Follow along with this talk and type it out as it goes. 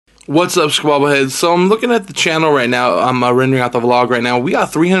What's up, Squabbleheads? So I'm looking at the channel right now. I'm rendering out the vlog right now. We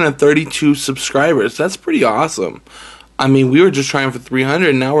got 332 subscribers. That's pretty awesome. I mean, we were just trying for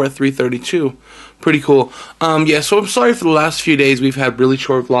 300, and now we're at 332. Pretty cool. Yeah, so I'm sorry for the last few days we've had really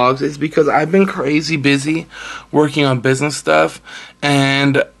short vlogs. It's because I've been crazy busy working on business stuff,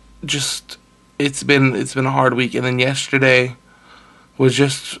 and just it's been a hard week. And then yesterday was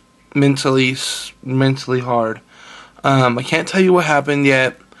just mentally hard. I can't tell you what happened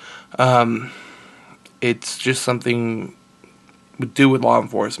yet. It's just something we do with law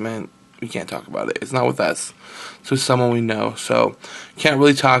enforcement. We can't talk about it. It's not with us. It's with someone we know. So, can't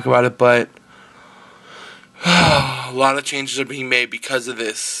really talk about it, but a lot of changes are being made because of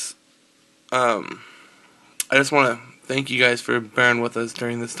this. I just want to thank you guys for bearing with us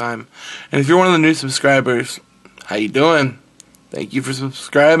during this time. And if you're one of the new subscribers, how you doing? Thank you for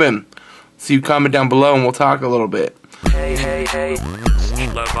subscribing. See you comment down below and we'll talk a little bit. Hey.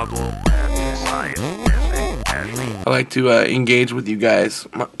 I like to engage with you guys.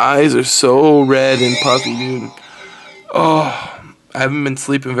 My eyes are so red and puffy, dude. Oh, I haven't been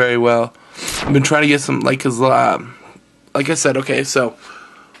sleeping very well. I've been trying to get some, like I said, okay, so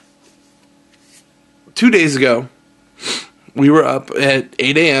 2 days ago, we were up at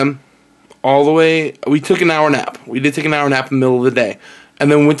 8 a.m. all the way. We took an hour nap. We did take an hour nap in the middle of the day.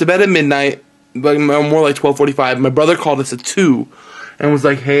 And then went to bed at midnight, like more like 12:45. My brother called us at 2 and was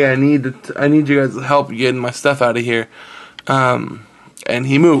like, "Hey, I need you guys' help getting my stuff out of here." And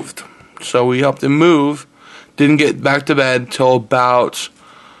he moved. So we helped him move. Didn't get back to bed till about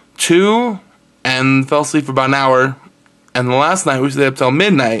 2 and fell asleep for about an hour. And the last night we stayed up till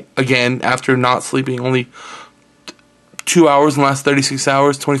midnight again after not sleeping only 2 hours in the last 36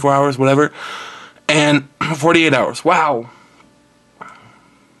 hours, 24 hours, whatever. And 48 hours. Wow.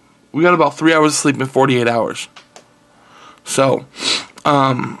 We got about 3 hours of sleep in 48 hours. So,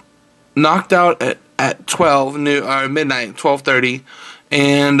 knocked out at 12 midnight, 12:30,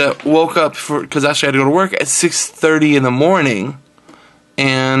 and woke up because actually I had to go to work at 6:30 in the morning,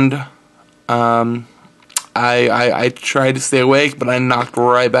 and I tried to stay awake, but I knocked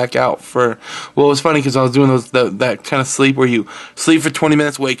right back out for. Well, it was funny because I was doing that kind of sleep where you sleep for 20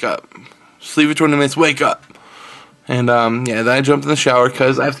 minutes, wake up, sleep for 20 minutes, wake up. And, yeah, then I jumped in the shower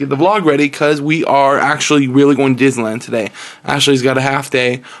because I have to get the vlog ready because we are actually really going to Disneyland today. Ashley's got a half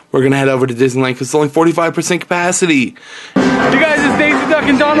day. We're going to head over to Disneyland because it's only 45% capacity. You guys, it's Daisy Duck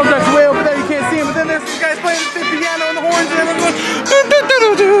and Donald Duck's way over there. You can't see him, but then there's this guy's playing the piano and the horns and everyone going.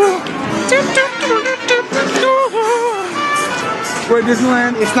 We're at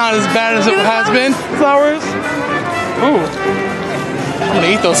Disneyland. It's not as bad as it has been. Flowers. Ooh. I'm going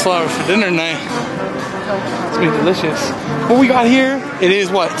to eat those flowers for dinner tonight. It's gonna be delicious. What we got here, it is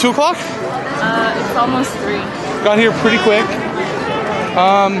what, 2 o'clock? It's almost 3. Got here pretty quick.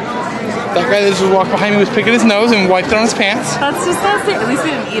 That guy that just walked behind me was picking his nose and wiped it on his pants. That's just nasty. At least we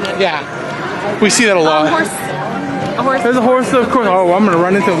didn't eat it. Yeah, we see that a lot. A horse. There's a horse, of course. Oh, I'm gonna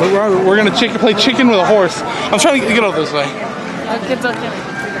run into him. We're gonna play chicken with a horse. I'm trying to get over this way. Okay.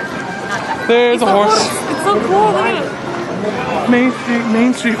 There's a horse. It's so cool. Look at it.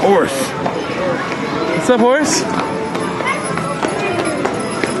 Main Street horse. What's up, horse?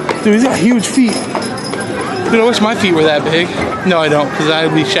 Dude, he's got huge feet. Dude, I wish my feet were that big. No, I don't, because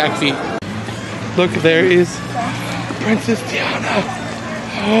I'd be Shaq feet. Look, there is Princess Tiana.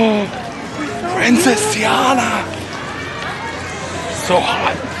 Oh, Princess Tiana. So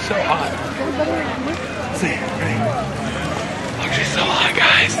hot, so hot. See, ready? Look, she's so hot,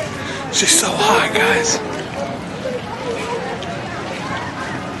 guys. She's so hot, guys.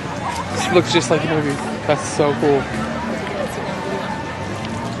 She looks just like a movie. That's so cool.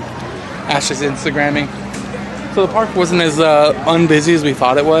 Ash is Instagramming. So the park wasn't as unbusy as we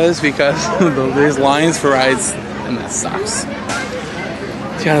thought it was because there's lines for rides, and that sucks.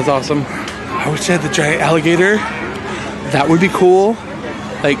 Tiana's awesome. I wish I had the giant alligator. That would be cool.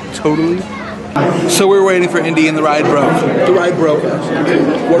 Like, totally. So we're waiting for Indy and the ride broke. The ride broke.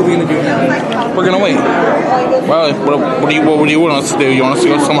 What are we gonna do now? We're gonna wait. Well, what do you want us to do? You want us to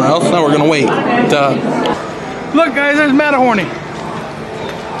go somewhere else? No, we're gonna wait. Duh. Look, guys, there's Matterhorny.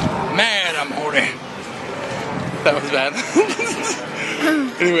 Matterhorny. That was bad.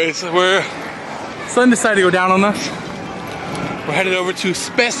 Anyways, sun decided to go down on us. We're headed over to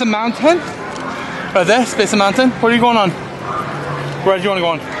Space Mountain. Right there, Space Mountain. What are you going on? Where do you want to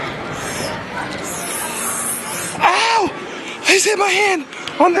go on? Ow! I just hit my hand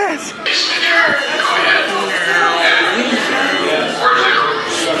on this.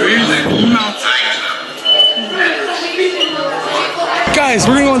 Guys,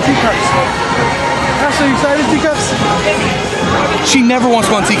 we're gonna go on teacups. Ashley, you excited, teacups? She never wants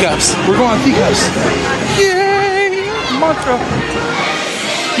to go on teacups. We're going on teacups. Yay! Monster.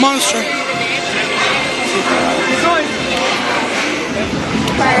 Monster.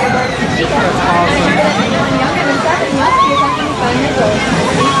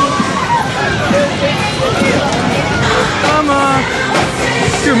 Come on.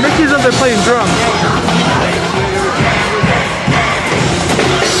 Dude, Mickey's up there playing drums.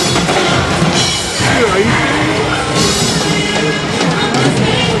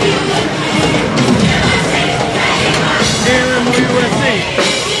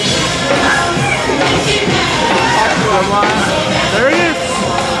 There it is.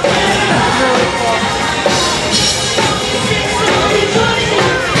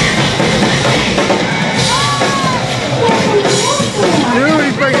 Dude,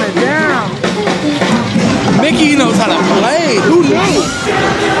 he's breaking it down. Mickey knows how to play. Who knew?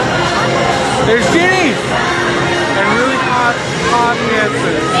 There's Jenny. And really hot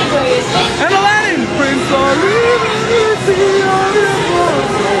dancer. And Aladdin. Prince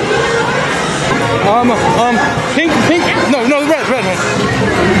pink. No, red.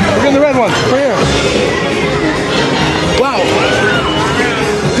 We're getting the red one. Right here. Wow.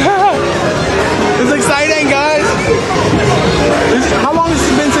 It's exciting, guys. How long has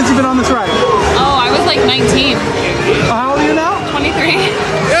it been since you've been on this ride? Oh, I was like 19. How old are you now? 23.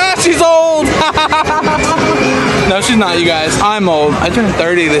 Yeah, she's old. No, she's not, you guys. I'm old. I turned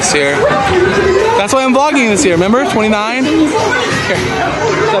 30 this year. That's why I'm vlogging this year. Remember? 29. Here.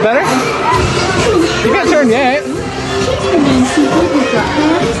 Is that better? You can't turn yet. Can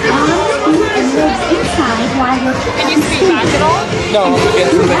Can you speak back at all? No, I'm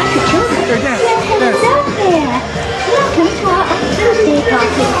against it. Here, dance.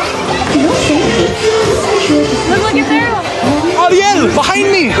 Look at there. Ariel, behind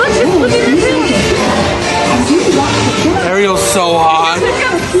me. Look at this. Ariel's so hot.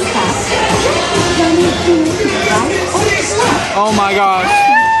 Oh my gosh.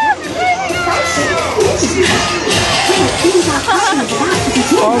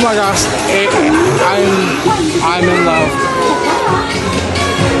 Oh my gosh. I'm in love.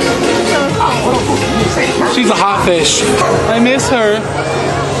 She's a hot fish. I miss her.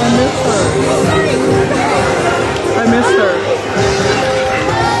 I miss her.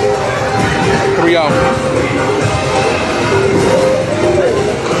 Here we go.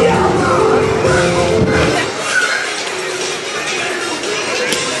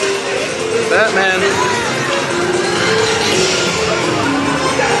 Batman.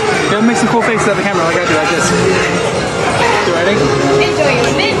 Gotta make some cool faces at the camera like I do, like this. You ready? Enjoy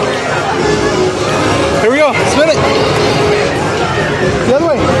your bit. Here we go. Spin it. The other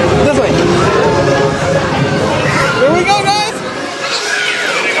way. This way. Here we go, guys.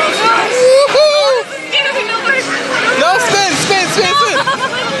 Woohoo! No, spin.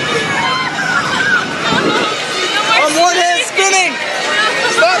 I'm one hand spinning.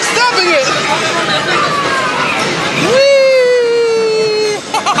 Stop stopping it.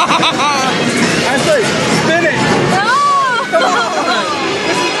 I say, spin it. No. Come on.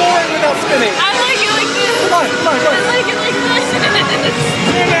 This is boring without spinning. I like it like this. Come on, go. I like it like this.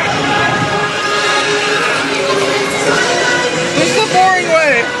 This is the boring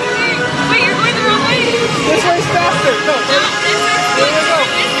way. Wait, you're going the wrong way. This way's faster. No. There we go.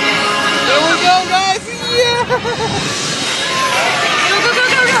 There we go, guys. Yeah.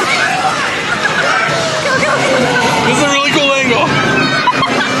 Go. This is a really cool angle.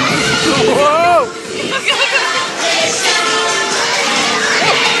 Whoa.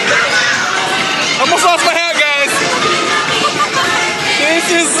 Almost lost my hat, guys. This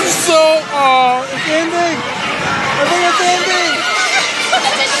is so, it's ending. I think it's ending. No.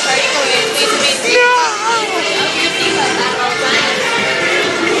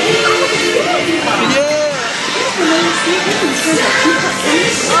 Yeah.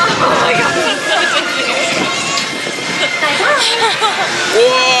 Oh my god.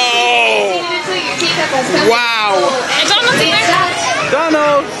 Whoa. Wow. It's almost there.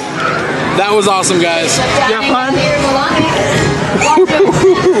 Donald. That was awesome, guys. You have fun?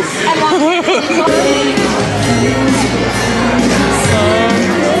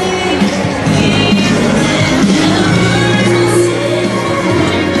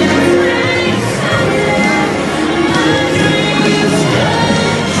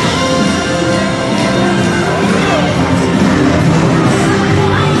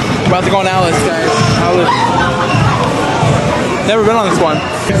 About to go on Alice, guys. Alice. Never been on this one.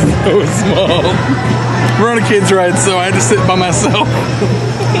 It's so small. We're on a kids ride, so I had to sit by myself.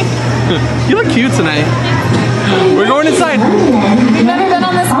 You look cute tonight. We're going inside. We've never been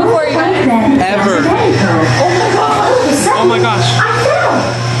on this before, you guys. Ever. Oh my gosh.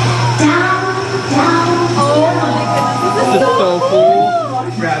 This is so cool.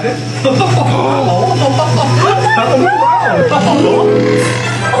 Rabbit. Oh,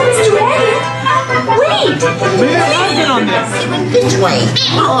 Mr. Rabbit! Wait! Maybe I've been on this. This way.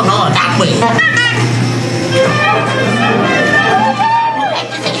 Oh, no, that way.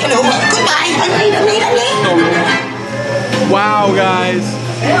 Hello, goodbye. I'm late. Wow, guys.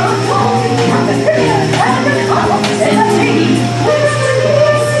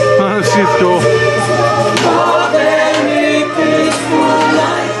 Oh, she's cool.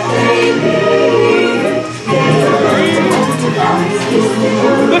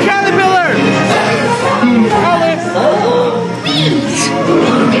 The caterpillar! Alice!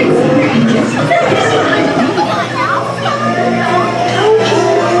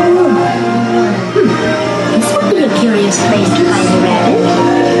 This would be a curious place to find a rabbit.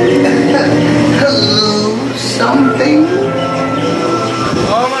 Hello, something.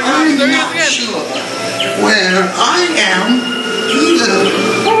 Oh my gosh, there he is again! Sure where I am either.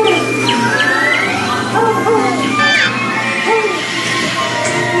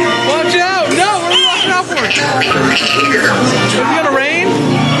 Watch out! No, we're watching out for it! Here, Is it gonna rain?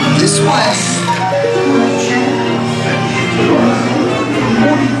 this way.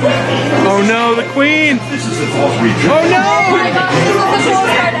 Oh no, the queen! Oh no! Oh my gosh, this is the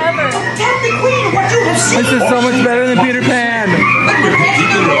coolest ride ever. Tell the queen what you have seen. This is so much better than Peter Pan!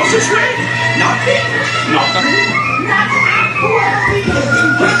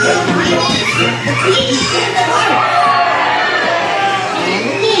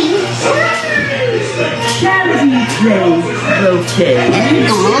 Okay.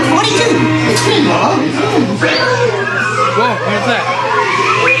 Rule 42. Whoa, what's that?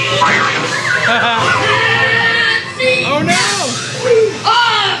 Oh no!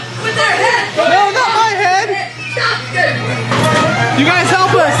 With their head. No, not my head! You guys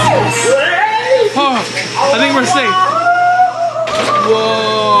help us! Oh, I think we're safe.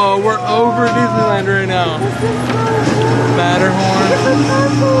 Whoa, we're over Disneyland right now. Matterhorn.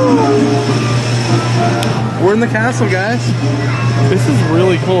 We're in the castle, guys. This is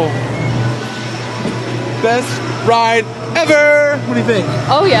really cool. Best ride ever! What do you think?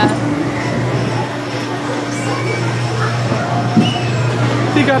 Oh yeah.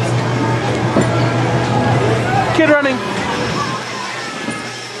 Teacups. Kid running.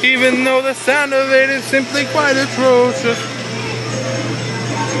 Even though the sound of it is simply quite atrocious.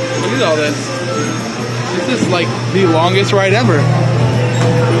 Look at all this. This is like the longest ride ever.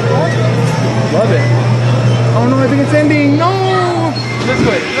 Love it. Oh no, I think it's ending. No! This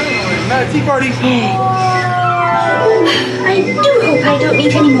way. Not a tea party. I do hope I don't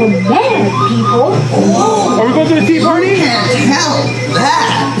meet any more mad people. Are we going to the tea party? Can't help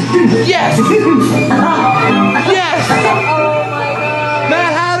that. Yes! Yes! Oh my god.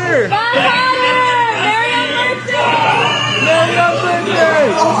 Mad Hatter! Mad Hatter! Merry on birthday! Merry on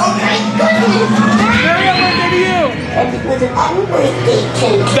birthday! Oh my goodness. Merry on birthday to you! It was an unbirthday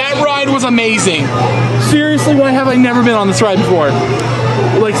cake. That ride was amazing. Seriously, why have I never been on this ride before?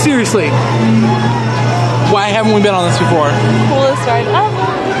 Like, seriously. Why haven't we been on this before? Coolest ride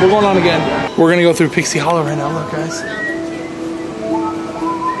ever. We're going on again. We're gonna go through Pixie Hollow right now, look guys.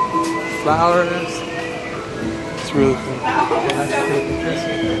 Flowers. It's really cool.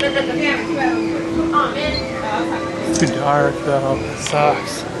 It's too dark though, it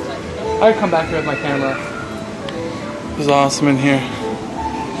sucks. I'd come back here with my camera. It was awesome in here.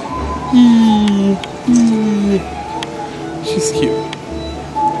 She's cute.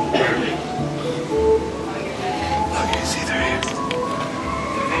 Look, you see their hair.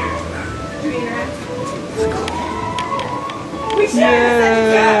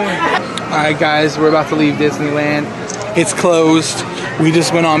 Yeah. Alright guys, we're about to leave Disneyland. It's closed. We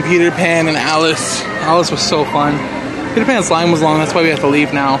just went on Peter Pan and Alice. Alice was so fun. Peter Pan's line was long, that's why we have to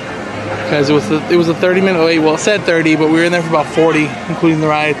leave now. Because it was a 30-minute wait. Well, it said 30, but we were in there for about 40, including the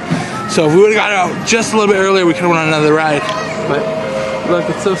ride. So if we would have got out just a little bit earlier, we could have went on another ride. But look,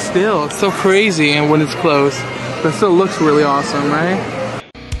 it's so still. It's so crazy and when it's closed. But it still looks really awesome, right?